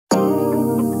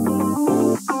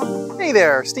Hey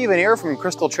there, Steven here from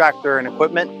Crystal Tractor and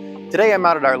Equipment. Today I'm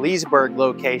out at our Leesburg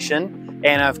location,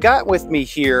 and I've got with me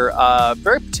here a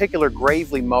very particular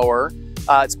Gravely mower.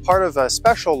 It's part of a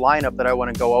special lineup that I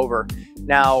want to go over.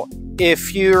 Now,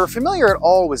 if you're familiar at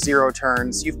all with zero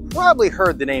turns, you've probably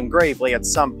heard the name Gravely at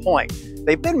some point.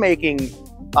 They've been making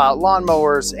lawn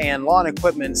mowers and lawn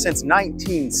equipment since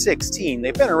 1916.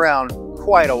 They've been around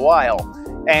quite a while.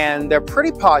 And they're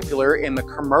pretty popular in the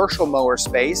commercial mower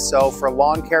space. So for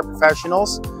lawn care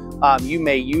professionals, you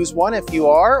may use one if you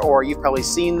are, or you've probably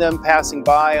seen them passing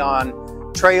by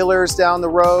on trailers down the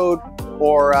road,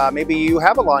 or maybe you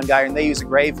have a lawn guy and they use a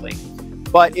Gravely.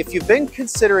 But if you've been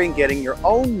considering getting your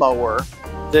own mower,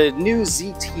 the new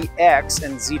ZTX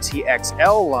and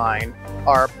ZTXL line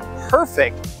are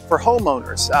perfect for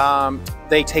homeowners.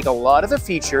 They take a lot of the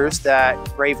features that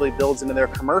Gravely builds into their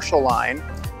commercial line,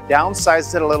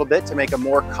 downsized it a little bit to make a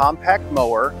more compact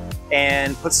mower,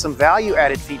 and put some value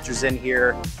added features in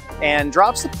here and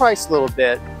drops the price a little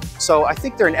bit. So I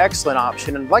think they're an excellent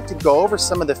option, and I'd like to go over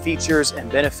some of the features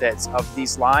and benefits of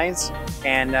these lines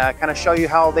and kind of show you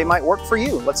how they might work for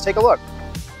you. Let's take a look.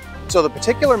 So the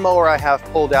particular mower I have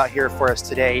pulled out here for us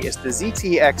today is the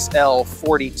ZTXL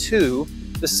 42.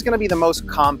 This is going to be the most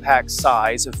compact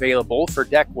size available for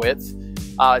deck width.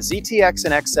 ZTX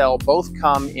and XL both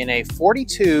come in a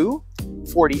 42,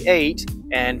 48,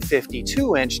 and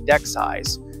 52 inch deck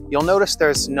size. You'll notice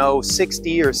there's no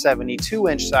 60 or 72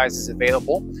 inch sizes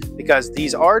available because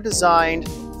these are designed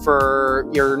for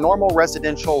your normal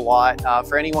residential lot,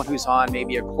 for anyone who's on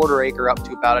maybe a quarter acre up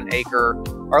to about an acre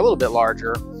or a little bit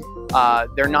larger.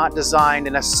 They're not designed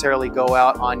to necessarily go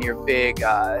out on your big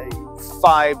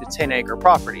 5 to 10 acre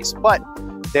properties, but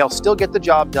they'll still get the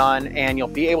job done, and you'll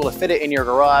be able to fit it in your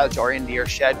garage or into your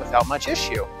shed without much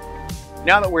issue.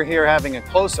 Now that we're here having a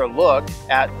closer look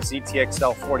at the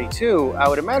ZTXL 42, I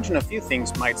would imagine a few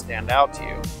things might stand out to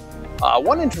you.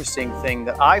 One interesting thing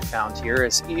that I found here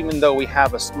is even though we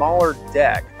have a smaller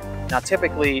deck, now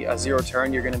typically a zero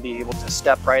turn, you're going to be able to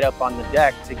step right up on the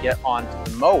deck to get onto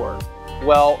the mower.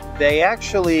 Well, they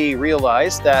actually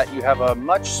realized that you have a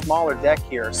much smaller deck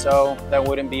here, so that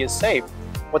wouldn't be as safe.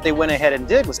 What they went ahead and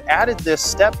did was added this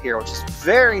step here, which is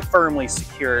very firmly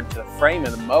secured to the frame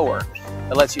of the mower.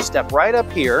 It lets you step right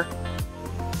up here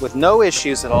with no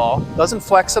issues at all, doesn't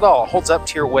flex at all, holds up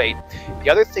to your weight. The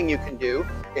other thing you can do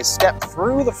is step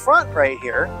through the front right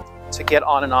here to get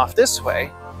on and off this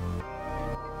way,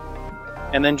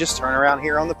 and then just turn around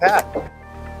here on the pad.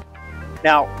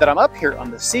 Now that I'm up here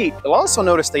on the seat, you'll also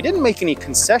notice they didn't make any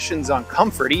concessions on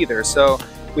comfort either. So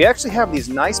we actually have these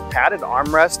nice padded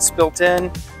armrests built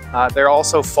in. They're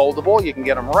also foldable. You can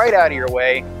get them right out of your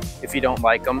way if you don't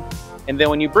like them. And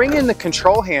then when you bring in the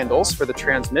control handles for the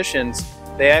transmissions,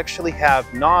 they actually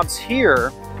have knobs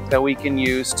here that we can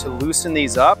use to loosen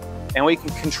these up, and we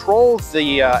can control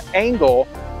the angle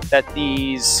that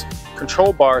these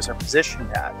control bars are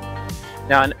positioned at.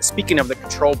 Now, speaking of the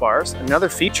control bars, another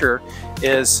feature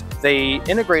is they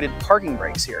integrated parking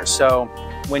brakes here. So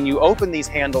when you open these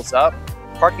handles up,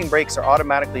 parking brakes are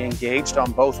automatically engaged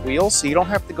on both wheels, so you don't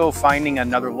have to go finding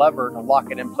another lever to lock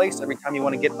it in place every time you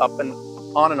want to get up and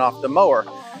on and off the mower.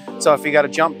 So if you got to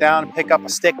jump down and pick up a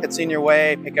stick that's in your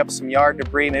way, pick up some yard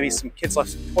debris, maybe some kids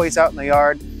left some toys out in the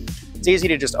yard, it's easy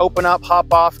to just open up,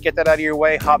 hop off, get that out of your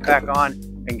way, hop back on,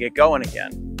 and get going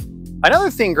again.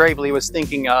 Another thing Gravely was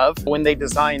thinking of when they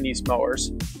designed these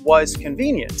mowers was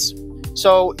convenience.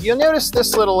 So you'll notice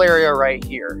this little area right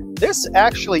here. This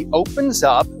actually opens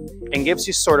up and gives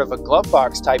you sort of a glove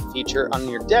box type feature on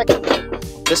your deck.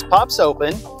 This pops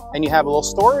open and you have a little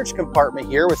storage compartment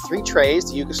here with 3 trays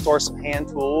that you can store some hand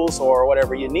tools or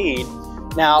whatever you need.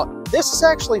 Now, this is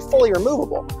actually fully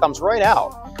removable, comes right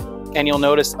out. And you'll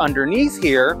notice underneath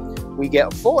here, we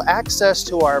get full access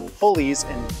to our pulleys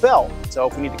and belt. So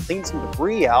if we need to clean some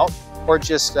debris out, or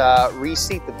just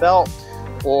reseat the belt,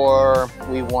 or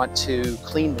we want to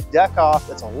clean the deck off,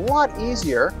 it's a lot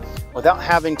easier without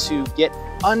having to get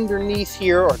underneath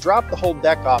here or drop the whole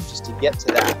deck off just to get to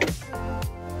that.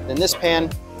 Then this pan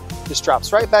just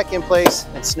drops right back in place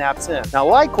and snaps in. Now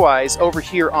likewise, over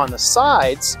here on the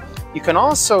sides, you can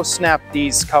also snap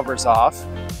these covers off.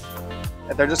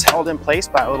 They're just held in place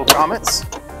by little grommets.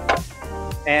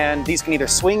 And these can either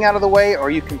swing out of the way,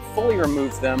 or you can fully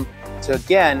remove them to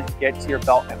again get to your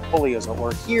belt and pulleys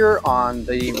over here on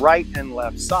the right and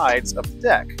left sides of the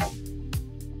deck.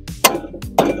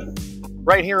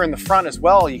 Right here in the front as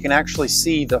well, you can actually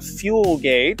see the fuel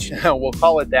gauge, we'll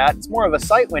call it that. It's more of a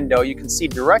sight window. You can see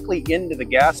directly into the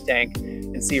gas tank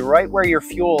and see right where your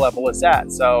fuel level is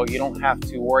at. So you don't have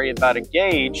to worry about a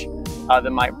gauge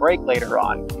that might break later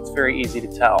on. It's very easy to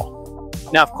tell.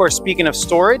 Now, of course, speaking of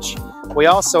storage, We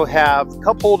also have a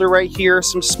cup holder right here,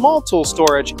 some small tool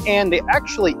storage, and they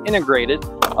actually integrated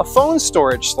a phone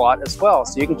storage slot as well.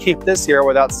 So you can keep this here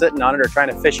without sitting on it or trying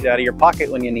to fish it out of your pocket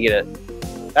when you need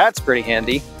it. That's pretty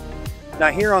handy.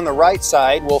 Now here on the right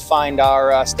side, we'll find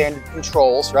our standard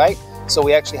controls, right? So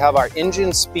we actually have our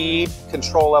engine speed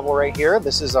control level right here.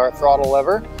 This is our throttle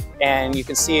lever. And you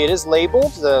can see it is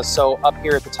labeled. So up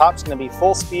here at the top is going to be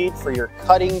full speed for your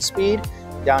cutting speed.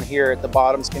 Down here at the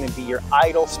bottom is going to be your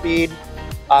idle speed.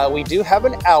 We do have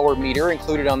an hour meter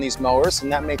included on these mowers,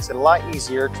 and that makes it a lot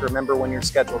easier to remember when your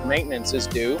scheduled maintenance is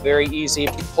due. Very easy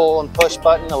pull and push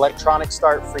button, electronic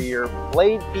start for your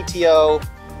blade PTO.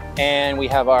 And we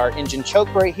have our engine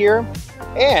choke right here.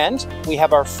 And we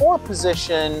have our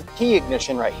 4-position key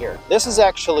ignition right here. This is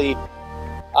actually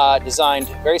designed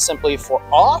very simply for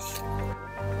off,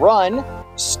 run,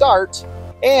 start,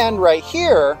 and right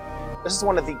here, this is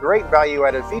one of the great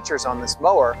value-added features on this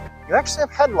mower. You actually have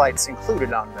headlights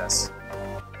included on this.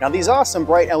 Now these awesome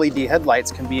bright LED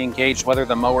headlights can be engaged whether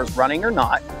the mower's running or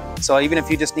not. So even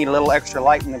if you just need a little extra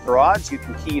light in the garage, you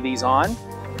can key these on.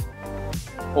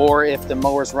 Or if the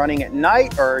mower's running at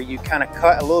night or you kind of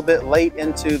cut a little bit late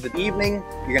into the evening,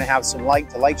 you're gonna have some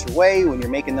light to light your way when you're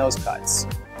making those cuts.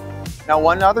 Now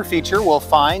one other feature we'll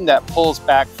find that pulls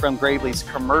back from Gravely's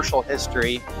commercial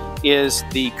history is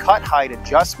the cut height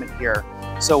adjustment here.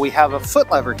 So we have a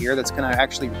foot lever here that's going to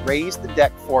actually raise the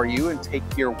deck for you and take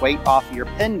your weight off of your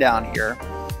pin down here.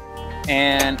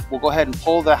 And we'll go ahead and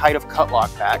pull the height of cut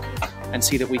lock back and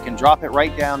see that we can drop it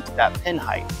right down to that pin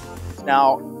height.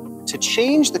 Now to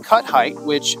change the cut height,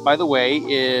 which by the way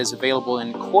is available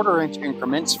in 1/4 inch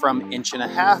increments from 1.5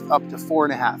 inches up to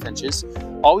 4.5 inches,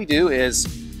 all we do is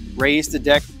raise the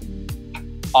deck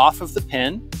off of the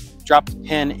pin, drop the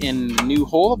pin in the new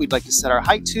hole we'd like to set our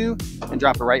height to, and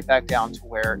drop it right back down to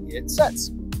where it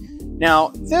sets.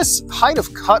 Now, this height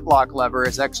of cut lock lever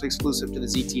is actually exclusive to the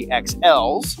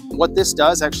ZTXLs. What this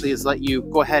does actually is let you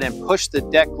go ahead and push the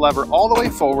deck lever all the way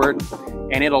forward,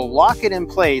 and it'll lock it in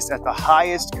place at the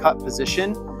highest cut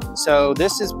position. So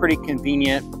this is pretty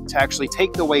convenient to actually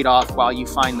take the weight off while you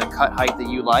find the cut height that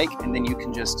you like, and then you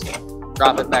can just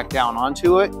drop it back down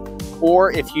onto it.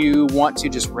 Or if you want to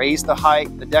just raise the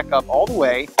height, the deck up all the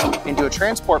way into a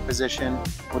transport position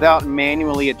without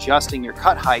manually adjusting your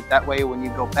cut height. That way, when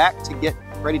you go back to get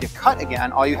ready to cut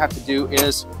again, all you have to do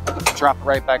is drop it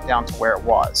right back down to where it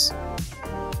was.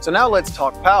 So now let's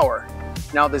talk power.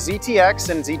 Now the ZTX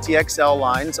and ZTXL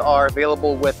lines are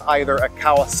available with either a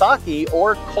Kawasaki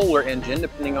or Kohler engine,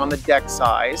 depending on the deck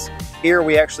size. Here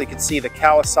we actually can see the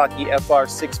Kawasaki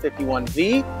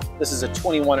FR651V. This is a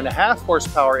 21.5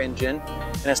 horsepower engine,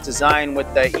 and it's designed with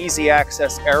the easy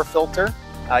access air filter.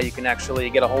 You can actually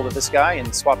get a hold of this guy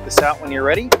and swap this out when you're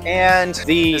ready. And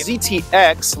the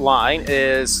ZTX line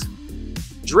is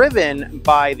driven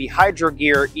by the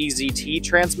Hydrogear EZT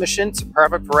transmission. It's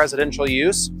perfect for residential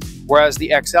use. Whereas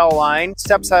the XL line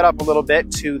steps that up a little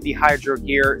bit to the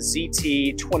Hydrogear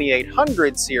ZT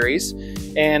 2800 series.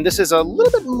 And this is a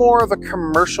little bit more of a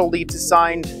commercially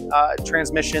designed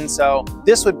transmission. So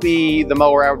this would be the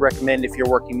mower I would recommend if you're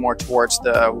working more towards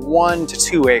the 1 to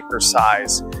 2 acre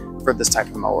size for this type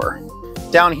of mower.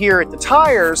 Down here at the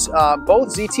tires,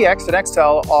 both ZTX and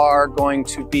XL are going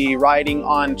to be riding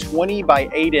on 20 by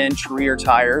 8 inch rear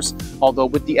tires. Although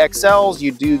with the XLs,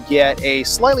 you do get a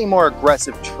slightly more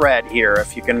aggressive tread here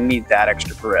if you can need that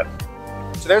extra grip.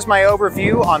 So there's my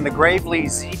overview on the Gravely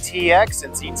ZTX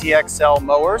and ZTXL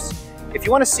mowers. If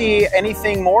you want to see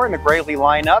anything more in the Gravely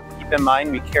lineup, keep in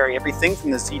mind we carry everything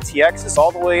from the ZTXs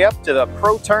all the way up to the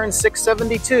ProTurn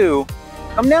 672.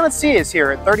 Come down and see us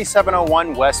here at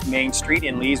 3701 West Main Street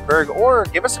in Leesburg, or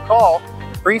give us a call,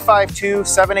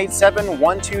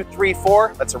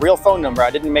 352-787-1234. That's a real phone number, I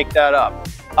didn't make that up.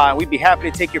 We'd be happy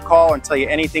to take your call and tell you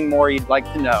anything more you'd like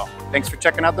to know. Thanks for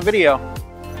checking out the video.